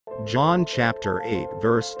John chapter 8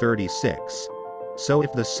 verse 36. So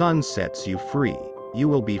if the Son sets you free, you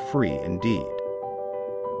will be free indeed.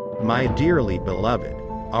 My dearly beloved,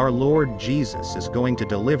 our Lord Jesus is going to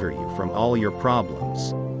deliver you from all your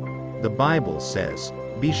problems. The Bible says,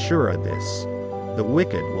 "Be sure of this. The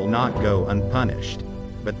wicked will not go unpunished,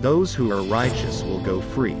 but those who are righteous will go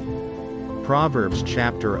free." Proverbs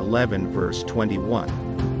chapter 11 verse 21.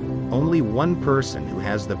 Only one person who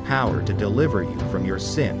has the power to deliver you from your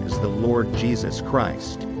sin is the Lord Jesus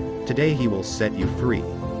Christ. Today He will set you free.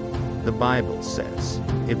 The Bible says,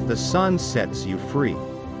 "If the Son sets you free,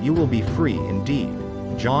 you will be free indeed."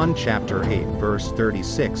 John chapter 8 verse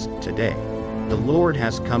 36. Today, the Lord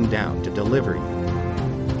has come down to deliver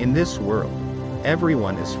you. In this world,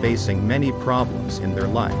 everyone is facing many problems in their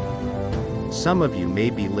life. Some of you may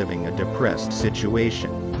be living a depressed situation.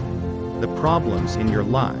 The problems in your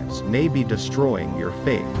lives may be destroying your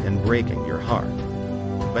faith and breaking your heart.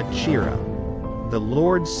 But cheer up. The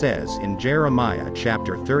Lord says in Jeremiah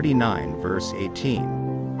chapter 39 verse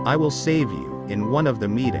 18, "I will save you." In one of the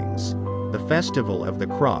meetings, the Festival of the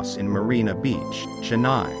Cross in Marina Beach,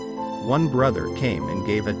 Chennai, one brother came and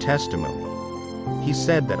gave a testimony. He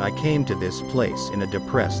said that I came to this place in a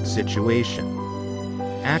depressed situation.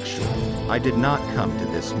 Actually, I did not come to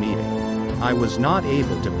this meeting. I was not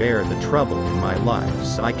able to bear the trouble in my life,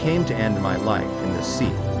 so I came to end my life in the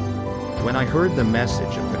sea. When I heard the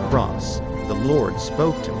message of the cross, the Lord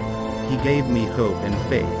spoke to me. He gave me hope and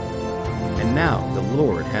faith. And now the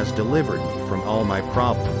Lord has delivered me from all my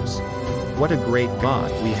problems. What a great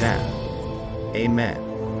God we have. Amen.